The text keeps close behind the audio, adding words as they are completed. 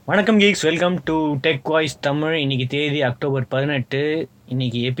வணக்கம் Geeks, welcome to tech voice Tamil. இன்னைக்கு தேதி அக்டோபர் 18.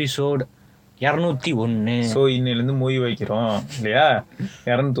 இன்னைக்கு எபிசோட் 201. ஸோ இன்னிலேருந்து மூவி வைக்கிறோம் இல்லையா?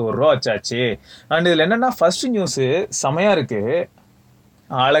 201 ரூபா வச்சாச்சு. அண்ட் இதில் என்னன்னா ஃபர்ஸ்ட் நியூஸு செமையா இருக்கு.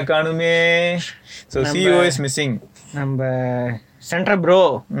 ஆளை காணுமே. So CO is missing. நம்ம சென்டர் ப்ரோ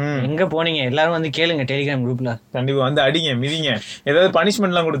எங்க போனீங்க? எல்லாரும் வந்து கேளுங்க டெலிகிராம் குரூப்ல. கண்டிப்பா வந்து அடிங்க மிதிங்க. ஏதாவது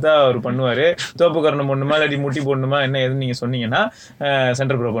பனிஷ்மெண்ட்லாம் கொடுத்தா அவர் பண்ணுவாரு. தோப்பு கரணம் போடணுமா இல்லாட்டி முட்டி போடணுமா என்ன எதுன்னு நீங்க சொன்னீங்கன்னா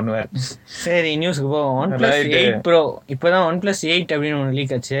சென்டர் ப்ரோ பண்ணுவார். சரி, நியூஸ்க்கு போவோம். OnePlus 8 Pro இப்பதான் OnePlus 8 அப்படின்னு ஒன்று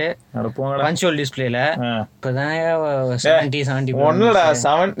லீக் ஆச்சு. பஞ்சுவல் டிஸ்பிளேல இப்பதான் 70 ஒன்னுடா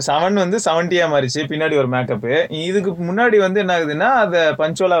 7 வந்து 70 மாறிச்சு. பின்னாடி ஒரு மேக்கப். இதுக்கு முன்னாடி வந்து என்ன ஆகுதுன்னா அதை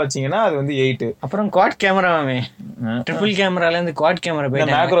பஞ்சுவலா வச்சீங்கன்னா அது வந்து 8. அப்புறம் குவாட் கேமராவே, ட்ரிபிள் கேமரால இருந்து குவாட் கேமரா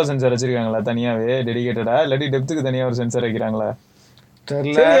போயிட்டாங்க. மேக்ரோ சென்சார் வச்சிருக்காங்களா தனியாவே டெடிகேட்டடா, இல்லாட்டி டெப்த்துக்கு தனியா ஒரு சென்சார் வைக்கிறாங்களா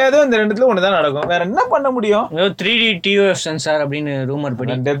தெரியல. ஏதோ இந்த ரெண்டுத்துல ஒண்ணுதான் நடக்கும். வேற என்ன பண்ண முடியும்? 3D TOF சென்சார் அப்படின்னு ரூமர்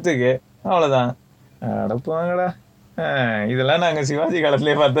படி டெப்த்துக்கு அவ்வளவுதான். அடப்புவாங்கடா. இதெல்லாம் நாங்க சிவாஜி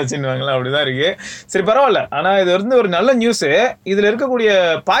காலத்திலேயே பார்த்தாச்சுன்னுவாங்களா? அப்படிதான் இருக்கு. சரி பரவாயில்ல. ஆனா இது வந்து ஒரு நல்ல நியூஸ். இதுல இருக்கக்கூடிய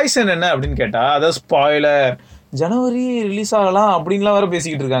பாய்சன் என்ன அப்படின்னு கேட்டா, அதாவது ஸ்பாயிலர் ஜனவரி ரிலீஸ் ஆகலாம் அப்படின்லாம் வேற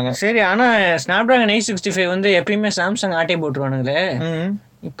பேசிக்கிட்டு இருக்காங்க. சரி, ஆனா ஸ்னாப்டிராகன் 865 வந்து எப்பயுமே சாம்சங் ஆட்டை போட்டுருவானுங்களே,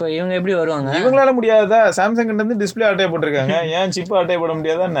 இப்போ இவங்க எப்படி வருவாங்க? இவங்களால முடியாதா? சாம்சங் இருந்து டிஸ்பிளே ஆட்டை போட்டிருக்காங்க. ஏன் சிப் ஆட்டை போட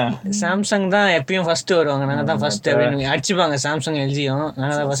முடியாதா என்ன? சாம்சங் தான் எப்பயும் ஃபர்ஸ்ட் வருவாங்க. நாங்க தான் ஃபர்ஸ்ட் அப்படின்னு அடிச்சுப்பாங்க. சாம்சங் எல்ஜியும்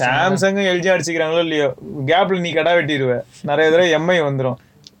சாம்சங் எல்ஜி அடிச்சுக்கிறாங்களோ இல்லையோ, கேப்ல நீ கடா வெட்டிடுவ. நிறைய தடவை எம்ஐ வந்துடும்.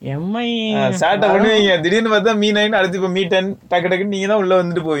 எம்ஐ சாட்டை பண்ணுவீங்க. திடீர்னு பார்த்தா மீ 9 அடுத்து இப்போ மீ 10 டக்கு நீங்க தான் உள்ள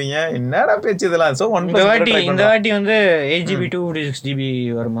வந்துட்டு போவீங்க. என்னடா பேச்சு இதெல்லாம்? சோ இந்த வாட்டி வந்து 8GB 256GB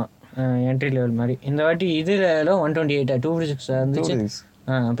வருமா என்ட்ரி லெவல் மாதிரி. இந்த வாட்டி இதுல 128 256 இருந்துச்சு.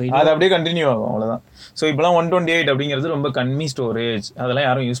 அது அப்படியே கண்டினியூ ஆகும், அவ்வளவுதான். ஸோ இப்பெல்லாம் 128 அப்படிங்கிறது ரொம்ப கம்மி ஸ்டோரேஜ், அதெல்லாம்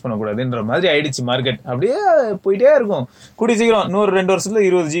யாரும் யூஸ் பண்ணக்கூடாதுன்ற மாதிரி ஆயிடுச்சு மார்க்கெட். அப்படியே போயிட்டே இருக்கும். கூடி சீக்கிரம் 2 வருஷத்துல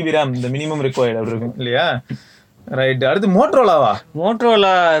 20GB ரேம் இந்த மினிமம் ரிக்வயர்ட் அப்படி இருக்கும் இல்லையா? ரைட். அடுத்து மோட்டோரோலாவா?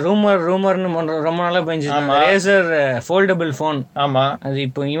 மோட்டோரோலா ரூமர்னு ரொம்ப நாளா போயிடுச்சு. Razr foldable phone. ஆமா, அது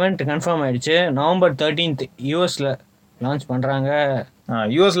இப்போ ஈவெண்ட் கன்ஃபார்ம் ஆயிடுச்சு. நவம்பர் 13 யூஎஸ்ல லான்ச் பண்றாங்க.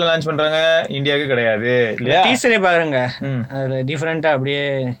 யூஎஸ்ல லான்ச் பண்றாங்க, இந்தியாவுக்கு கிடையாது இல்லையா? டீசரே பாருங்க, அதுல டிஃபரெண்டா அப்படியே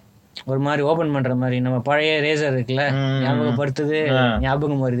ஒரு மாதிரி ஓபன் பண்ற மாதிரி நம்ம பழைய ரேசர் இருக்குல்ல, ஞாபகப்படுத்துது.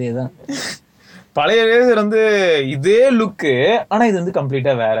 ஞாபகம் வருது. இதுதான் பழைய ரேசர் வந்து இதே லுக்கு, ஆனா இது வந்து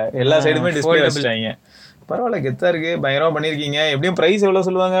கம்ப்ளீட்டா வேற. எல்லா சைடுமே டிஸ்ப்ளே வச்சிட்டாங்க. பரவாயில்ல, கெத்தா இருக்கு. பயங்கரமா பண்ணிருக்கீங்க. எப்படியும் பிரைஸ் எவ்வளவு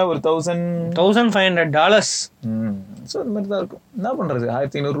சொல்லுவாங்க? ஒரு $1,500. ஸோ அந்த மாதிரி தான் இருக்கும். என்ன பண்றது,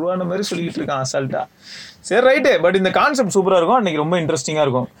 1500 ரூபான மாதிரி சொல்லிட்டு இருக்கான் அசால்ட்டா. சரி ரைட்டு. பட் இந்த கான்செப்ட் சூப்பரா இருக்கும். அன்னைக்கு ரொம்ப இன்ட்ரெஸ்டிங்கா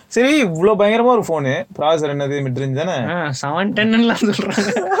இருக்கும். சரி, இவ்வளவு பயங்கரமா ஒரு போனு, ப்ராசர் என்னது மிட் ரேஞ்ச் தானே? 710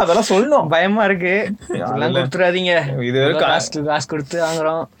 சொல்றாங்க. அதெல்லாம் சொல்லணும். பயமா இருக்கு. அதெல்லாம் கொடுத்துறாதீங்க. இது காசு கொடுத்து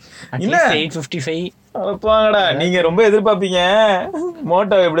வாங்குறோம். இல்ல 855 அழப்பாங்கடா. நீங்க ரொம்ப எதிர்பார்ப்பீங்க.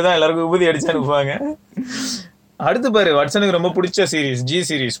 மோட்டோ இப்படிதான் எல்லாருக்கும் உபதி அடிச்சு அனுப்புவாங்க. அடுத்து பாரு, வாட்சனுக்கு ரொம்ப பிடிச்ச சீரீஸ் ஜி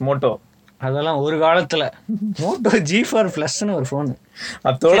சீரீஸ் மோட்டோ. அதெல்லாம் ஒரு காலத்துல மோட்டோ G4 Plusன்னு ஒரு போன்,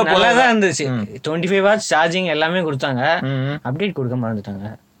 அதோட நல்லாதான் இருந்துச்சு. 25 வாட்ஸ் சார்ஜிங் எல்லாமே கொடுத்தாங்க. அப்டேட் கொடுக்க மறந்துட்டாங்க.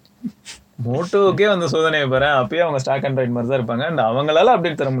 மோட்டோக்கே வந்த சோதனையை பாரு. அப்பயே அவங்க ஸ்டாக் ஆண்ட்ராய்டு மாதிரி தான் இருப்பாங்க. அண்ட் அவங்களால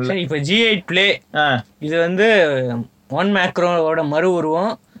அப்டேட் தர முடியல. இப்ப G8 Play இது வந்து ஒன் மேக்ரோவோட மறு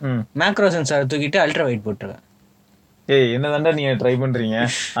உருவம். மேக்ரோ சென்சார் தூக்கிட்டு அல்ட்ரா வைட் போட்டுருக்கேன். ஏய், என்னதாண்டா நீங்க ட்ரை பண்றீங்க?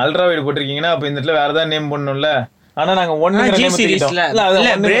 அல்ட்ரா வைட் போட்டிருக்கீங்கன்னா அப்ப இந்த இடத்துல வேற ஏதாவது நேம் பண்ணணும்ல. ஆனா நாங்க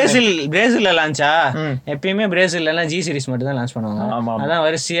பிரேசில்ல லான்ச்சா? எப்பயுமே பிரேசில்ல எல்லாம் G சீரிஸ் மட்டும் தான் லான்ச் பண்ணுவாங்க. அதான்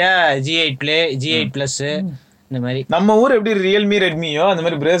வரிசையா G8 Play, G8 Plus இந்த மாதிரி. நம்ம ஊர் எப்படி ரியல்மி ரெட்மியோ அந்த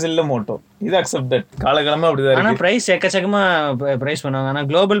மாதிரி பிரேசில்ல மோட்டோ. இது அக்செப்டட். காலகாலமா அப்படிதான் இருக்கு. ஆனா பிரைஸ் எக்கச்சக்கமா பிரைஸ் பண்ணுவாங்க. ஆனா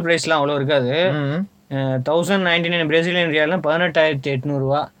குளோபல் பிரைஸ்லாம் அவ்வளவு இருக்காது. 1099 பிரேசிலியன் ரியால்னா 18,800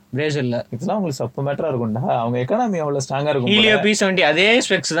 ரூபா பிரேசில்ல. இதெல்லாம் உங்களுக்கு சப்ப மேட்டரா இருக்கும்டா. அவங்க எக்கானமி அவ்வளவு ஸ்ட்ராங்கா இருக்கும். ஹீலியோ P70 அதே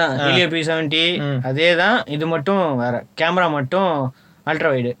ஸ்பெக்ஸ் தான். ஹீலியோ P70 அதே தான். இது மட்டும் வேற. கேமரா மட்டும் அல்ட்ரா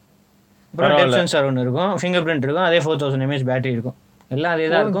வைடு. அப்புறம் டெப்த் சென்சார் ஒன்று இருக்கும், ஃபிங்கர் பிரிண்ட் இருக்கும், அதே 4000 mAh பேட்டரி இருக்கும். எல்லாம் அதே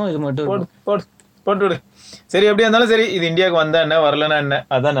தான் இருக்கும். இது மட்டும் போட்டு. சரி, எப்படியா இருந்தாலும் சரி, இது இந்தியாவுக்கு வந்தா என்ன, வரலன்னா என்ன,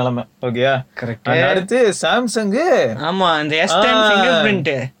 அதான் நிலைமை. ஓகேயா? கரெக்ட். அடுத்து சாம்சங். ஆமா, இந்த S10 ஃபிங்கர்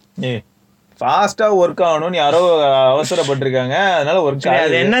பிரிண்ட் ஃபாஸ்டா ஒர்க் ஆகணும்னு யாரோ அவசரப்பட்டிருக்காங்க. அதனால ஒர்க்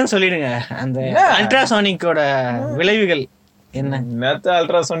அது என்னன்னு சொல்லிடுங்க. அந்த அல்ட்ராசானிக்கோட விளைவுகள் என்ன?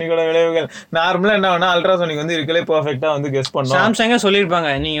 அல்ட்ராசோனிக்கோட விளைவுகள் நார்மலா என்ன வேணா அல்ட்ராசோனிக் வந்து இருக்கலே பெர்ஃபெக்ட்டா வந்து கெஸ் பண்ணும். சாம்சங்கே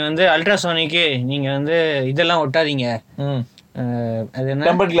சொல்லிருப்பாங்க, நீங்க வந்து அல்ட்ராசோனிக்கு நீங்க வந்து இதெல்லாம் ஒட்டாதீங்க. அது என்ன,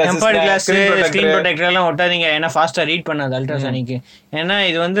 டெம்பர்ட் கிளாஸ், ஸ்கிரீன் ப்ரொடெக்டர் எல்லாம் ஒட்டாதீங்க. ஏன்னா ஃபாஸ்டா ரீட் பண்ணாது அல்ட்ராசானிக்கு. ஏன்னா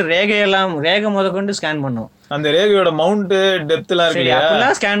இது வந்து ரேகை முதற்கொண்டு ஸ்கேன் பண்ணும். அந்த ரேகையோட மவுண்ட் டெப்த் எல்லாம் இருக்கு.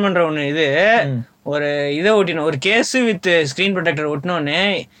 அப்பெல்லாம் ஸ்கேன் பண்ற ஒண்ணு இது. ஒரு இதை ஒட்டினோம், ஒரு கேஸ் வித் ஸ்கிரீன் ப்ரொடெக்டர் ஒட்டினோன்னு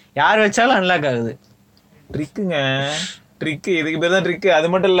யார் வச்சாலும் அன்லாக் ஆகுது. ட்ரிக்குங்க. ட்ரிக்கு, இதுக்கு பேர் தான் ட்ரிக்கு. அது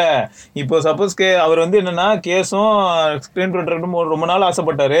மட்டும் இல்ல, இப்போ சப்போஸ் அவர் வந்து என்னன்னா கேஸும் ஸ்கிரீன் ப்ரொடெக்டரும் ரொம்ப நாள்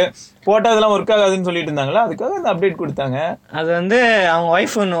ஆசைப்பட்டாரு, போட்டா அதெல்லாம் ஒர்க் ஆகாதுன்னு சொல்லிட்டு இருந்தாங்களா, அதுக்காக இந்த அப்டேட் கொடுத்தாங்க. அது வந்து அவங்க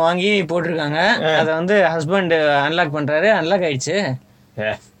ஒய்ஃப் ஒன்று வாங்கி போட்டிருக்காங்க, அதை வந்து ஹஸ்பண்ட் அன்லாக் பண்றாரு, அன்லாக் ஆயிடுச்சு.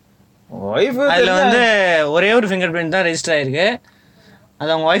 அதுல வந்து ஒரே ஒரு ஃபிங்கர் பிரிண்ட் தான் ரெஜிஸ்டர் ஆயிருக்கு,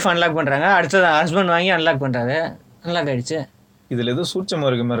 அது அவங்க ஒய்ஃப் அன்லாக் பண்றாங்க, அடுத்தது ஹஸ்பண்ட் வாங்கி அன்லாக் பண்றாரு, அன்லாக் ஆயிடுச்சு. இதுல ஏதோ சூட்சமா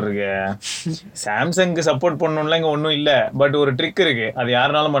இருக்க மாதிரி இருக்கு. சாம்சங்க்கு சப்போர்ட் பண்ணணும்லாம் இங்க ஒன்றும் இல்லை, பட் ஒரு ட்ரிக் இருக்கு, அது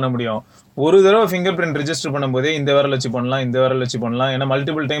யாருனாலும் பண்ண முடியும். ஒரு தடவை ஃபிங்கர் பிரிண்ட் ரெஜிஸ்டர் பண்ணும்போதே இந்த விரல் வச்சு பண்ணலாம், இந்த விரல் வச்சு பண்ணலாம், ஏன்னா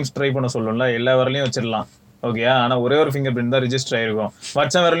மல்டிபிள் டைம்ஸ் ட்ரை பண்ண சொல்லணும்ல, எல்லா விரலையும் வச்சிடலாம். ஓகே, ஆனா ஒரே ஒரு ஃபிங்கர் பிரிண்ட் தான் ரெஜிஸ்டர் ஆயிருக்கும்.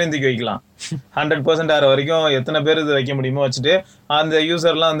 வச்ச விரலையும் தூக்கி வைக்கலாம். 100% ஆகிற வரைக்கும் எத்தனை பேர் இது வைக்க முடியுமோ வச்சுட்டு அந்த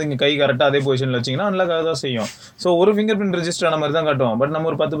யூசர்லாம் வந்து இங்கே கை கரெக்டாக அதே பொசிஷனில் வச்சிங்கன்னா அன்லாக் தான் செய்யும். ஸோ ஒரு ஃபிங்கர் பிரிண்ட் ரெஜிஸ்டர் ஆன மாதிரி தான் காட்டும். பட் நம்ம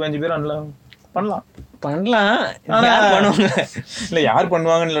ஒரு 10-15 பேர் அன்லாக் பண்ணலாம். இல்ல யார்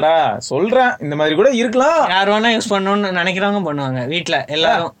பண்ணுவாங்கன்னு இல்லடா சொல்றேன், இந்த மாதிரி கூட இருக்கலாம். யார் வேணா யூஸ் பண்ணணும்னு நினைக்கிறவங்க பண்ணுவாங்க வீட்டுல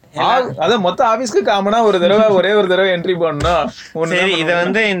எல்லாரும். அதான் மொத்த ஆபீஸ்க்கு காமனா ஒரு தடவை ஒரே ஒரு தடவை என்ட்ரி பண்ணணும். சரி, இதை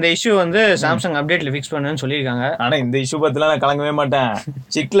வந்து இந்த இஷ்யூ வந்து சாம்சங் அப்டேட்ல ஃபிக்ஸ் பண்ணுன்னு சொல்லியிருக்காங்க. ஆனா இந்த இஷ்யூ பத்திலாம் நான் கலங்கவே மாட்டேன்.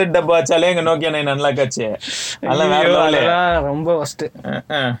 சிக்லெட் டப்பா வச்சாலே எங்க நோக்கியா நான் நல்லா காச்சு, அதெல்லாம் ரொம்ப ஃபர்ஸ்ட்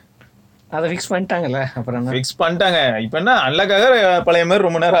அதை ஃபிக்ஸ் பண்ணிட்டாங்கல்ல, அப்புறம் ஃபிக்ஸ் பண்ணிட்டாங்க. இப்போ என்ன அன்லாக்காக பழைய மாதிரி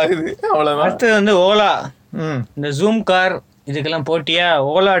ரொம்ப நேரம் ஆகுது, அவ்வளவுதான். அடுத்து வந்து ஓலா, இந்த ஜூம் கார் இதுக்கெல்லாம் போட்டியா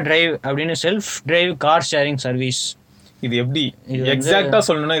ஓலா டிரைவ் அப்படின்னு self drive car sharing service. இது எப்படி எக்ஸாக்ட்டா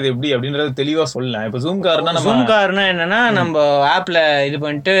சொல்லணும்னா இது எப்படி அப்படின்றது தெளிவா சொல்லலாம். இப்போ ஜூம் கார்னா என்னன்னா நம்ம ஆப்ல இது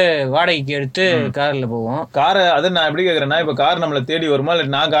பண்ணிட்டு வாடகைக்கு எடுத்து கார்ல போவோம். காரை அது நான் எப்படி கேக்குறேன்னா, இப்போ கார் நம்மள தேடி வருமா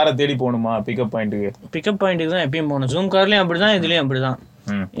இல்ல நான் காரை தேடி போகணுமா? பிக்கப் பாயிண்ட்டுக்கு தான் எப்பயும் போகணும். ஜூம் கார்லயும் அப்படிதான், இதுலயும் அப்படிதான்.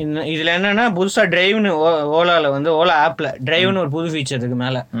 இதுல என்னன்னா புதுசா டிரைவ்னு ஓலால வந்து ஓலா ஆப்ல டிரைவ்னு ஒரு புது ஃபீச்சர் இருக்கு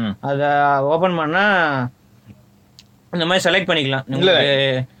மேல. அத ஓபன் பண்ணா இந்த மாதிரி செலக்ட் பண்ணிக்கலாம். உங்களுக்கு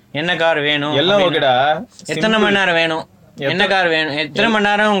என்ன கார் வேணும், எல்லாம் ஓகேடா, எத்தனை மணி நேரம் வேணும், என்ன கார் வேணும், எத்தனை மணி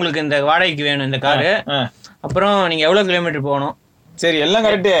நேரம் உங்களுக்கு இந்த வாடகைக்கு வேணும் இந்த காரு, அப்புறம் நீங்க எவ்வளவு கிலோமீட்டர் போகணும். சரி, எல்லாம்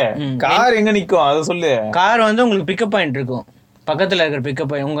கரெக்ட். கார் எங்க நிக்கும் அதை சொல்லு. கார் வந்து உங்களுக்கு பிக்கப் பாயிண்ட் இருக்கும், பக்கத்துல இருக்கிற பிக்கப்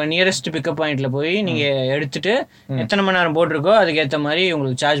பாயிண்ட், உங்க நியரஸ்ட் பிக்கப் பாயிண்ட்ல போய் நீங்க எடுத்துட்டு எத்தனை மணி நேரம் போட்டிருக்கோ அதுக்கு ஏத்த மாதிரி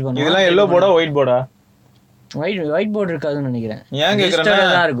உங்களுக்கு சார்ஜ் பண்ணுவோம். இதெல்லாம் எல்லோ போர்டா ஒயிட் போர்டா? ஒயிட் போர்டு இருக்காதுன்னு நினைக்கிறேன். ஏன்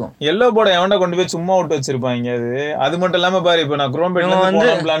கேக்குறேன்னா இருக்கும் எல்லோ போர்டை எவன்டா கொண்டு போய் சும்மா விட்டு வச்சிருப்பாங்க. அது மட்டும் இல்லாம பாரு, இப்போ நான் குரோம்பேட்ல வந்து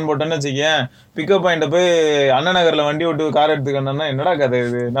பிளான் போட்டேன்னு வச்சுக்கேன், பிக்கப் பாயிண்ட போய் அண்ணா நகர்ல வண்டி விட்டு கார் எடுத்துக்கணும்னா என்னடா கதை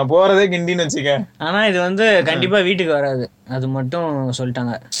இது, நான் போறதே கிண்டின்னு வச்சுக்கேன். ஆனா இது வந்து கண்டிப்பா வீட்டுக்கு வராது, அது மட்டும்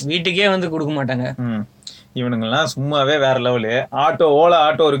சொல்லிட்டாங்க. வீட்டுக்கே வந்து கொடுக்க மாட்டாங்க. இவனுங்கெல்லாம் சும்மாவே வேற லெவலு. ஆட்டோ ஓலா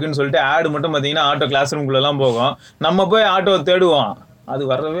ஆட்டோ இருக்குன்னு சொல்லிட்டு ஆடு மட்டும் பாத்தீங்கன்னா ஆட்டோ கிளாஸ் ரூம்குள்ள எல்லாம் போகும். நம்ம போய் ஆட்டோ தேடுவோம், அது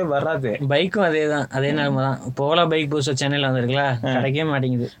வரவே வராது. பைக்கும் அதேதான், அதே நிலைமை தான். இப்போ ஓலா பைக் புதுசா சென்னையில வந்திருக்குல்ல, கிடைக்கவே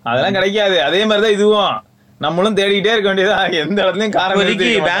மாட்டேங்குது. அதெல்லாம் கிடைக்காது. அதே மாதிரிதான் இதுவும், நம்மளும் தேடிக்கிட்டே இருக்க வேண்டியதா. எந்த இடத்துலயும்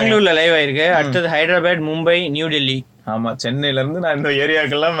காரணம். பெங்களூர்ல லைவ் ஆயிருக்கு, அடுத்தது ஹைதராபாத், மும்பை, நியூ டெல்லி. ஆமா, சென்னையில இருந்து நான் இந்த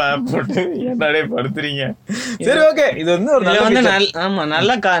ஏரியாக்கெல்லாம் மேப் போட்டு என்னடே படுத்துறீங்க. சரி, ஓகே. இது வந்து ஒரு வந்து ஆமா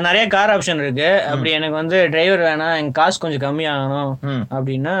நல்ல நிறைய கார் ஆப்ஷன் இருக்கு. அப்படி எனக்கு வந்து டிரைவர் வேணாம், எங்க காசு கொஞ்சம் கம்மியாகணும்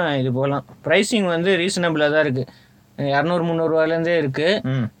அப்படின்னா இது போகலாம். பிரைசிங் வந்து ரீசனபிளா தான் இருக்கு, 200-300 ரூபாயிலேருந்தே இருக்கு.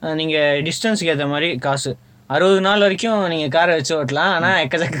 நீங்க டிஸ்டன்ஸ்க்கு ஏற்ற மாதிரி காசு 60 நாள் வரைக்கும் நீங்க காரை வச்சு ஓட்டலாம். ஆனா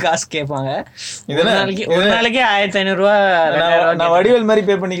எக்கச்சக்க காசு கேட்பாங்க. ஒரு நாளைக்கு 1500 ரூபா. நான் வடிவல் மாதிரி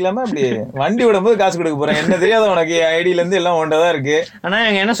பே பண்ணிக்கலாமா? அப்படி வண்டி விடும் போது காசு கொடுக்க போறேன், என்ன தெரியாத உனக்கு ஐடியில இருந்து எல்லாம் ஒன்றதான் இருக்கு. ஆனா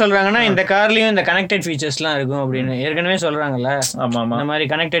இவங்க என்ன சொல்றாங்கன்னா இந்த கார்லயும் இந்த கனெக்டட் ஃபீச்சர்ஸ் எல்லாம் இருக்கும் அப்படின்னு ஏற்கனவே சொல்றாங்கல்ல. இந்த மாதிரி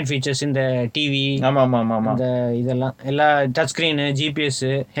கனெக்டட் ஃபீச்சர்ஸ், இந்த டிவி, இந்த இதெல்லாம் எல்லா டச் ஸ்கிரீனு, ஜிபிஎஸ்,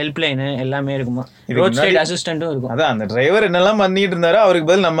 ஹெல்ப்லைனு எல்லாமே இருக்குமா. ரோட் சைடு அசிஸ்டன்ட்டும் இருக்கும். அதான் அந்த டிரைவர் என்னெல்லாம் பண்ணிட்டு இருந்தாரோ அவருக்கு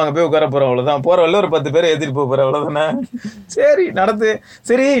பதில் நம்ம அங்க போய் உட்கார போறோம், அவ்வளவுதான். போற வரல ஒரு 10 பேரை ஏத்திட்டு போற அவ்வளவுதானே. சரி, நடத்து.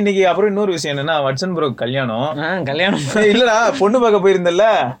 சரி, இன்னைக்கு அப்புறம் இன்னொரு விஷயம் என்னன்னா, வட்சன் ப்ரோ கல்யாணம் இல்லடா, பொண்ணு பார்க்க போயிருந்தல்ல,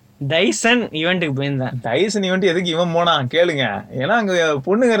 டைசன் ஈவென்ட்டுக்கு போயிருந்தேன். டைசன் ஈவெண்ட் எதுக்கு இவன் போனா கேளுங்க. ஏன்னா அங்க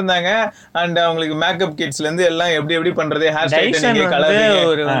பொண்ணுங்க இருந்தாங்க, அண்ட் அவங்களுக்கு மேக்கப் கிட்ஸ்ல இருந்து எல்லாம் எப்படி பண்றது, ஹேர் ஸ்டைல்,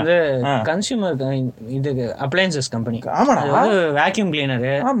 ஒரு வந்து கன்சியூமர் இதுக்கு அப்ளையன்சஸ் கம்பெனி. ஆமாடா, வேக்யூம் கிளீனர்.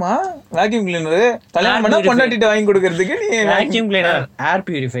 ஆமா, வேக்யூம் கிளீனர் கல்யாணம் பண்ணா பொண்டாட்டிட்ட வாங்கி கொடுக்கிறதுக்கு நீ வேக்யூம் கிளீனர், ஏர்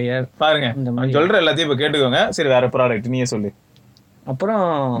பியூரிஃபையர். பாருங்க, நான் சொல்ற எல்லாத்தையும் இப்ப கேட்டுக்கோங்க. சரி, வேற ப்ராடக்ட் நீயே சொல்லு. அப்புறம்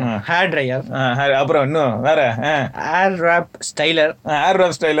ஹேர் ட்ரையர், அப்புறம் இன்னும் வேற ஏர் ராப் ஸ்டைலர். ஏர்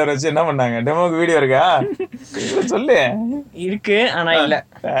ராப் ஸ்டைலர் வச்சு என்ன பண்ணாங்க? டெமோக்கு வீடியோ இருக்கா? சொல்லு. இருக்கு, ஆனா இல்ல,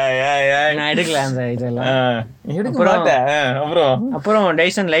 நான் எடுக்கல அந்த இதெல்லாம். அப்புறம்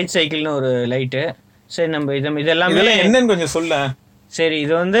டைசன் லைட் சைக்கிள்னு ஒரு லைட்டு. சரி, நம்ம இதெல்லாம் என்னன்னு கொஞ்சம் சொல்ல. சரி,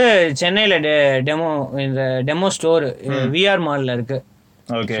 இது வந்து சென்னையில இந்த டெமோ ஸ்டோர் விஆர் மால்ல இருக்கு.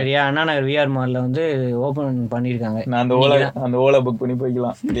 ஓகே சரியா, அண்ணா நகர் விஆர் மால்ல வந்து ஓபன் பண்ணிருக்காங்க. நான் அந்த ஓலா புக் பண்ணி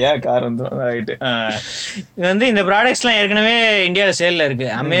போய்க்கலாம் இல்லையா, கார் வந்து ரைட்டு. இது வந்து இந்த ப்ராடக்ட்ஸ்லாம் ஏற்கனவே இந்தியாவில் சேல்ல இருக்கு.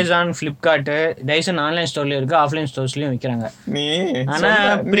 அமேசான், பிளிப்கார்ட், டைசன் ஆன்லைன் ஸ்டோர்லயும் இருக்கு, ஆஃப்லைன் ஸ்டோர்ஸ்லயும் விற்கிறாங்க. ஆனா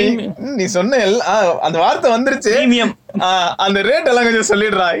நீ சொன்ன அந்த வார்த்தை வந்துருச்சு, பிரீமியம். அந்த ரேட் எல்லாம் கொஞ்சம்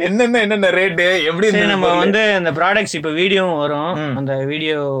சொல்லிடுறா, என்னென்ன ரேட்டு எப்படி. நம்ம வந்து இந்த ப்ராடக்ட்ஸ் இப்போ வீடியோவும் வரும், அந்த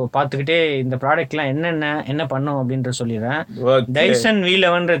வீடியோ பார்த்துக்கிட்டே இந்த ப்ராடக்ட்லாம் என்ன பண்ணும் அப்படின்ற சொல்லிடுறேன். Dyson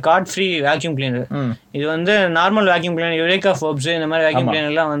V11 cord free vacuum cleaner. இது வந்து normal vacuum cleaner, Eureka Forbes இந்த மாதிரி வேக்யூம்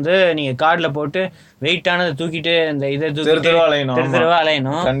கிளீனர் எல்லாம் வந்து நீங்க கார்ட்ல போட்டு வெயிட்டானதை தூக்கிட்டு இந்த இதை தூக்கிட்டு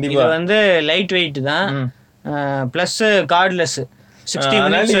அலையணும். இது வந்து லைட் வெயிட் தான், பிளஸ் கார்ட்லெஸ். 60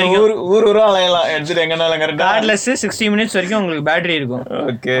 minutes வரைக்கும் உங்களுக்கு பேட்டரி இருக்கும்.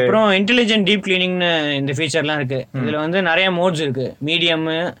 அப்புறம் இன்டெலிஜென்ட் டீப் கிளீனிங்னு இந்த ஃபீச்சர்லாம் இருக்கு. இதுல வந்து நிறைய மோட்ஸ் இருக்கு. Medium,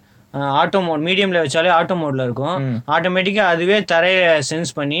 auto mode. மீடியம்ல வச்சாலே ஆட்டோ மோட்ல இருக்கும். ஆட்டோமேட்டிக்கா அதுவே தரைய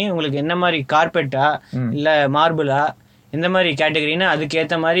சென்ஸ் பண்ணி உங்களுக்கு என்ன மாதிரி கார்பெட்டா இல்ல மார்பிளா இந்த மாதிரி கேட்டகரினா அதுக்கு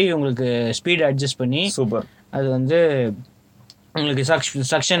ஏத்த மாதிரி உங்களுக்கு ஸ்பீட் அட்ஜஸ்ட் பண்ணி சூப்பர் அது வந்து உங்களுக்கு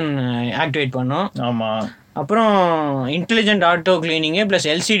சக்ஷன் ஆக்டிவேட் பண்ணும். ஆமா. அப்புறம் intelligent auto cleaning plus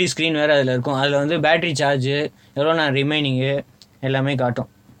LCD screen வேறு அதில் இருக்கும். அதில் வந்து பேட்டரி சார்ஜு எவ்வளோ நான் ரிமைனிங்கு எல்லாமே காட்டும்.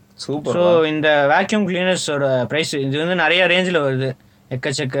 சூப்பர். ஸோ இந்த வேக்யூம் கிளீனர்ஸோட ப்ரைஸ் இது வந்து நிறைய ரேஞ்சில் வருது.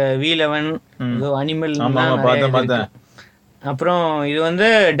 எக்கச்சக்க V11 இதோ அனிமல். அப்புறம் இது வந்து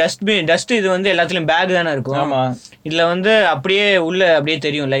டஸ்ட் இது வந்து எல்லாத்துலயும் பேக் தானே இருக்கும். இதுல வந்து அப்படியே உள்ள அப்படியே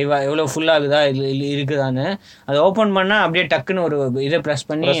தெரியும் லைவா எவ்வளவு ஃபுல் ஆகுதா இருக்குதான்னு. அதை ஓபன் பண்ணா அப்படியே டக்குன்னு ஒரு இதை பிரஸ்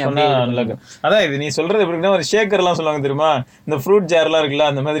பண்ணி அதான் இது நீ சொல்றது எப்படின்னா ஒரு ஷேக்கர் எல்லாம் சொல்லுவாங்க தெரியுமா, இந்த ஃப்ரூட் ஜார் எல்லாம்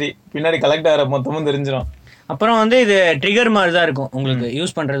இருக்குல்ல அந்த மாதிரி பின்னாடி கலெக்ட் ஆகிற மொத்தமும் தெரிஞ்சிடும். அப்புறம் வந்து இது ட்ரிகர் மாதிரி தான் இருக்கும். உங்களுக்கு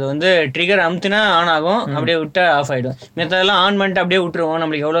யூஸ் பண்றது வந்து ட்ரிகர் அமுத்துனா ஆன் ஆகும், அப்படியே விட்டா ஆஃப் ஆயிடும். மற்றதெல்லாம் ஆன் பண்ணிட்டு அப்படியே விட்டுருவோம்,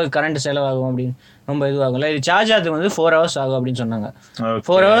 நம்மளுக்கு எவ்வளவு கரண்ட் செலவாகும் அப்படின்னு ரொம்ப இதுவாகும்ல. இது சார்ஜ் ஆகுது வந்து 4 hours ஆகும் அப்படின்னு சொன்னாங்க.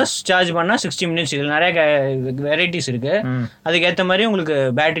 4 hours சார்ஜ் பண்ணா 60 minutes. இதுல நிறைய வெரைட்டிஸ் இருக்கு. அதுக்கேற்ற மாதிரி உங்களுக்கு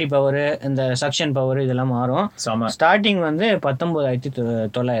பேட்டரி பவர், இந்த சக்ஷன் பவர் இதெல்லாம் மாறும். ஸ்டார்டிங் வந்து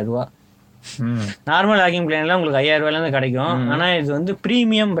 19,900 ரூபா. நார்மல் வேக்யூம் கிளீனர்லாம் உங்களுக்கு 5,000 ரூபாயில இருந்து கிடைக்கும். ஆனா இது வந்து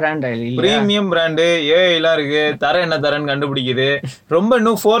premium brand. Premium brand, AI எல்லாம் இருக்கு, தர என்ன தரன்னு கண்டுபிடிக்குது. ரொம்ப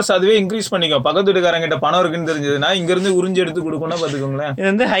இன்னும் ஃபோர்ஸ் அதுவே இன்க்ரீஸ் பண்ணிக்கும். பக்கத்து வீட்டுக்காரங்கிட்ட பணம் இருக்குன்னு தெரிஞ்சதுன்னா இங்க இருந்து உறிஞ்சி எடுத்து கொடுக்கணும் பாத்துக்கோங்களேன். இது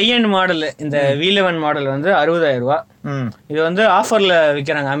வந்து ஹை எண்ட் மாடல். இந்த V11 மாடல் வந்து 60,000 ரூபா. இது வந்து ஆஃபர்ல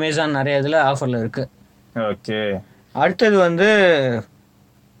விற்கிறாங்க. அமேசான் நிறைய இதுல ஆஃபர்ல இருக்கு. ஓகே. அடுத்தது வந்து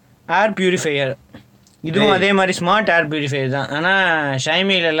ஏர் பியூரிஃபையர். இதுவும் அதே மாதிரி ஸ்மார்ட் ஏர் பியூரிஃபையர் தான். ஆனா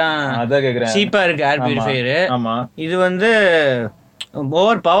ஷைமில எல்லாம் சீப்பா இருக்கு ஏர் பியூரிஃபையர். இது வந்து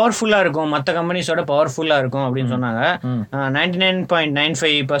ஓவர் பவர்ஃபுல்லா இருக்கும், மற்ற கம்பெனிஸோட பவர்ஃபுல்லா இருக்கும் அப்படின்னு சொன்னாங்க.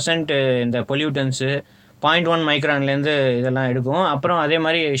 99.95% இந்த பொல்யூட்டன்ஸ் 0.1 மைக்ரான்லேருந்து இதெல்லாம் எடுக்கும். அப்புறம் அதே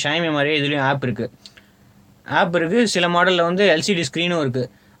மாதிரி ஷைமி மாதிரியே இதுலேயும் ஆப் இருக்கு. சில மாடலில் வந்து எல்சிடி ஸ்க்ரீனும் இருக்குது.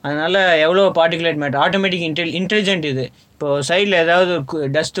 அதனால எவ்வளோ பார்ட்டிகுலேட் மேட்டர் ஆட்டோமேட்டிக் இன்டெலிஜென்ட். இது இப்போ சைடில் ஏதாவது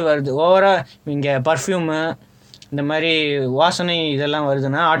டஸ்ட் வருது, ஓவராக இங்கே பர்ஃப்யூமு இந்த மாதிரி வாசனை இதெல்லாம்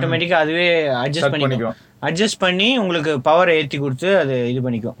வருதுன்னா ஆட்டோமேட்டிக்காக அதுவே அட்ஜஸ்ட் பண்ணி உங்களுக்கு பவரை ஏற்றி கொடுத்து அது இது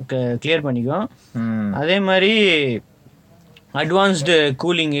பண்ணிக்கும், கிளியர் பண்ணிக்கும். அதே மாதிரி அட்வான்ஸ்டு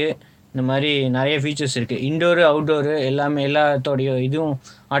கூலிங்கு இந்த மாதிரி நிறைய ஃபீச்சர்ஸ் இருக்குது. இன்டோரு அவுட்டோரு எல்லாமே எல்லாத்தோடைய இதுவும்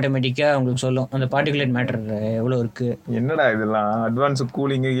ஆட்டோமேட்டிக்காக உங்களுக்கு சொல்லும் அந்த பார்ட்டிகுலேட் மேட்டர் எவ்வளோ இருக்குது. என்னடா இதெல்லாம் அட்வான்ஸ்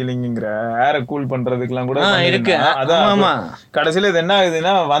கூலிங்குங்கிற ஏரை கூல் பண்ணுறதுக்கெலாம் கூட இருக்கு. அதான் ஆமாம். கடைசியில் இது என்ன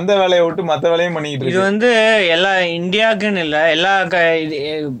ஆகுதுன்னா வந்த வேலையை விட்டு மற்ற வேலையும் பண்ணிக்கிட்டு இது வந்து எல்லா இந்தியாவுக்குன்னு இல்லை, எல்லா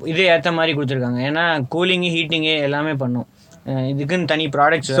இது ஏற்ற மாதிரி கொடுத்துருக்காங்க. ஏன்னா கூலிங்கு ஹீட்டிங்கு எல்லாமே பண்ணும். இதுக்குன்னு தனி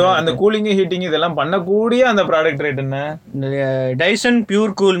ப்ராடக்ட்ஸ். ஸோ அந்த கூலிங் ஹீட்டிங் இதெல்லாம் பண்ணக்கூடிய அந்த ப்ராடக்ட் ரேட் என்ன? இந்த Tyson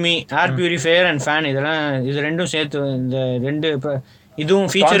pure cool me air purifier and fan இது ரெண்டும் சேர்த்து இந்த ரெண்டு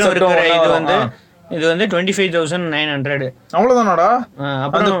இதுவும் ஃபீச்சரும் இருக்கிற இது வந்து 25,900. அவ்வளவுதானடா?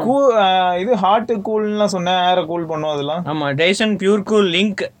 அப்புறம் இது ஹாட் கூல்லாம் சொன்ன ஏரை கூல் பண்ணும் அதெல்லாம். ஆமா, டைசன் பியூர் கூல்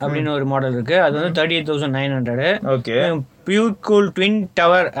லிங்க் அப்படின்னு ஒரு மாடல் இருக்கு. அது வந்து 38,900. Okay. Pure cool twin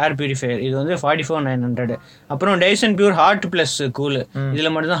tower air purifier இது வந்து 44,900. அப்புறம் Dyson pure hot plus cool,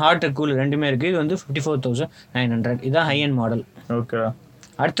 இதுல மட்டும் தான் ஹாட் கூல் ரெண்டுமே இருக்கு. இது வந்து 54,900. இதுதான் ஹை எண்ட் மாடல். ஓகே.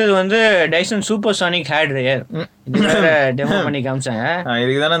 அடுத்தது வந்து Dyson supersonic hair dryer. இது டெமோ பண்ணி காமிச்சாங்க.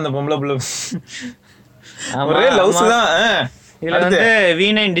 இதுக்கு தானே அந்த பொம்பளை புள்ள ஒரே லவ்ஸ் தான். இதுல வந்து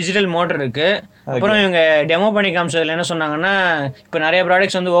V9 டிஜிட்டல் மோட்டர் இருக்கு. அப்புறம் இவங்க டெமோ பண்ணி காமிச்சதுல என்ன சொன்னாங்கன்னா, இப்போ நிறைய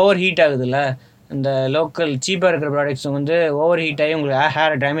ப்ராடக்ட்ஸ் வந்து ஓவர் ஹீட் ஆகுதுல்ல, இந்த லோக்கல் சீப்பாக இருக்கிற ப்ராடக்ட்ஸ் வந்து ஓவர் ஹீட் ஆகி உங்களுக்கு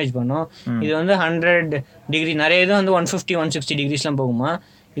ஹேரை டேமேஜ் பண்ணும். இது வந்து 100 டிகிரி, நிறைய இது வந்து 150 160 டிகிரிஸ்லாம் போகுமா.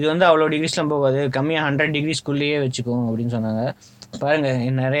 இது வந்து அவ்வளோ டிகிரிஸ்லாம் போகாது, கம்மியாக 100 டிகிரிஸ்குள்ளேயே வச்சுக்கும் அப்படின்னு சொன்னாங்க. பாருங்க,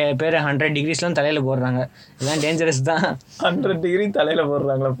 நிறைய பேர் 100 டிகிரிஸ்லாம் தலையில போடுறாங்க. இதெல்லாம் டேஞ்சரஸ் தான். 100 டிகிரி தலையில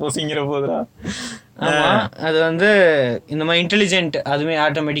போடுறாங்களா போசிங்கிற போதுரா. ஆமா அது வந்து இந்த மாதிரி இன்டெலிஜென்ட் அதுமே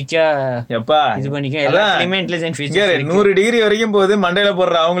ஆட்டோமேட்டிக்கா எப்பா இது பண்ணிக்க எல்லாத்துலயுமே இன்டெலிஜென்ட் ஃபீச்சர் 100 டிகிரி வரைக்கும் போகுது மண்டையில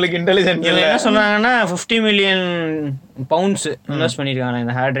போடுற அவங்களுக்கு இன்டெலிஜென்ட் இல்ல. என்ன சொல்றாங்கன்னா 50 மில்லியன் பவுண்ட்ஸ் இன்வெஸ்ட் பண்ணிருக்காங்க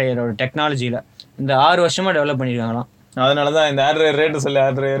இந்த ஹேர் ட்ரையரோட டெக்னாலஜில. இந்த 6 வருஷமா டெவலப் பண்ணிருக்காங்களாம். அதனாலதான் இந்த ஹேர் ட்ரையர் ரேட் சொல்லு.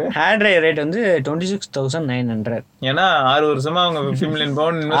 ஹேர் ட்ரையர் ரேட் வந்து 26,900. ஏன்னா 6 வருஷமா அவங்க 50 மில்லியன்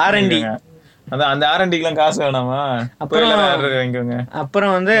பவுண்ட் R&D. அதான் அந்த R&Dக்குலாம் காசு வேணாமா?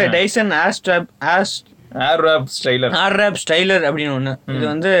 அப்புறம் வந்து டைசன் ஏர் ரேப் ஸ்டைலர் அப்படின்னு ஒண்ணு. இது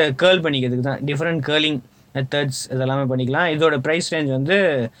வந்து கேர்ள் பண்ணிக்கிறதுக்கு தான். டிஃபரெண்ட் கேர்லிங் மெத்தட்ஸ் இதெல்லாமே பண்ணிக்கலாம். இதோட பிரைஸ் ரேஞ்ச் வந்து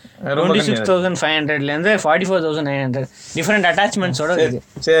 26,500ல இருந்து 44,900. டிஃபரெண்ட் அட்டாச்மெண்ட்ஸோட இருக்கு.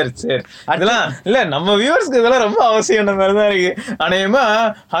 சரி அதெல்லாம் இல்ல நம்ம வியூவர்ஸ்க்கு இதெல்லாம் ரொம்ப அவசியம் மாதிரி தான் இருக்கு. அநேகமா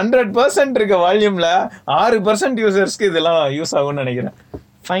 100% இருக்க வால்யூம்ல 6% யூசர்ஸ்க்கு இதெல்லாம் யூஸ் ஆகும்னு நினைக்கிறேன்.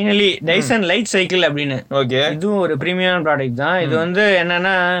 ஃபைனலி டைசன் லைட் சைக்கிள் அப்படின்னு. ஓகே, இதுவும் ஒரு பிரீமியம் ப்ராடக்ட் தான். இது வந்து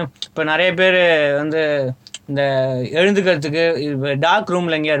என்னன்னா இப்போ நிறைய பேர் வந்து இந்த எழுந்துக்கிறதுக்கு டார்க்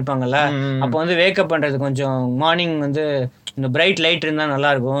ரூம்ல எங்கேயா இருப்பாங்கல்ல, அப்போ வந்து வேக்கப் பண்றது கொஞ்சம் மார்னிங் வந்து இந்த பிரைட் லைட் இருந்தா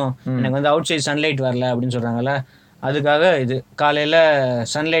நல்லா இருக்கும், எனக்கு வந்து அவுட் சைட் சன்லைட் வரல அப்படின்னு சொல்றாங்கல்ல, அதுக்காக இது காலையில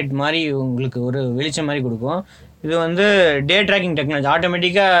சன்லைட் மாதிரி உங்களுக்கு ஒரு வெளிச்சம் மாதிரி கொடுக்கும். இது வந்து டே ட்ராக்கிங் டெக்னாலஜி.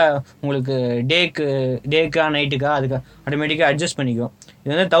 ஆட்டோமேட்டிக்காக உங்களுக்கு டேக்கா நைட்டுக்கா அதுக்கு ஆட்டோமேட்டிக்காக அட்ஜஸ்ட் பண்ணிக்கும்.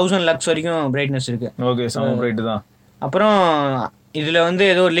 இது வந்து 1000 லக்ஸ் வரைக்கும் பிரைட்னஸ் இருக்கு. ஓகே, செம பிரைட் தான். அப்புறம் இதில் வந்து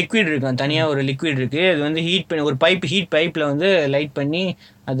ஏதோ ஒரு லிக்விட் இருக்கும், தனியாக ஒரு லிக்விட் இருக்குது. அது வந்து ஹீட் பண்ணி ஒரு ஹீட் பைப்பில் வந்து லைட் பண்ணி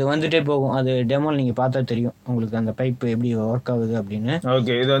அது வந்துட்டே போகும். அது டெமோல் நீங்கள் பார்த்தா தெரியும் உங்களுக்கு அந்த பைப் எப்படி ஒர்க் ஆகுது அப்படின்னு.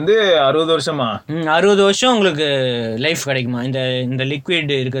 ஓகே, இது வந்து 60 வருஷமா? 60 வருஷம் உங்களுக்கு லைஃப் கிடைக்குமா இந்த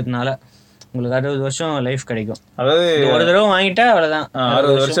லிக்விட் இருக்கிறதுனால. உங்களுக்கு 60 வருஷம் லைஃப் கிடைக்கும். அதாவது ஒரு தடவை வாங்கிட்டா அவ்வளவுதான்,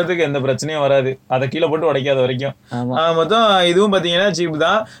 60 வருஷத்துக்கு எந்த பிரச்சனையும் வராது. அதை கீழே போட்டு உடைக்காத வரைக்கும். மொத்தம் இதுவும் பாத்தீங்கன்னா சீப்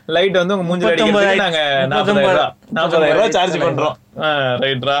தான். லைட் வந்து உங்க மூஞ்சில அடிக்கிறதுக்கு நாங்க 40,000 ரூபாய் சார்ஜ் பண்றோம்.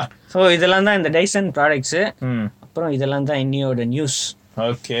 ரைட்ரா. ஸோ இதெல்லாம் தான் இந்த டைசன் ப்ராடக்ட்ஸ். அப்புறம் இதெல்லாம் தான் இன்னியோட நியூஸ்.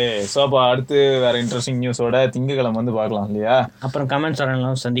 ஓகே, ஸோ அப்போ அடுத்து வேற இன்ட்ரெஸ்டிங் நியூஸோட திங்கக்கிழமை வந்து பார்க்கலாம் இல்லையா? அப்புறம் கமெண்ட்ஸ்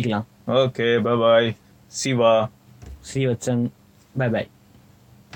வரலாம், சந்திக்கலாம். Okay, bye bye. Siva Srivatsan, bye பாய்.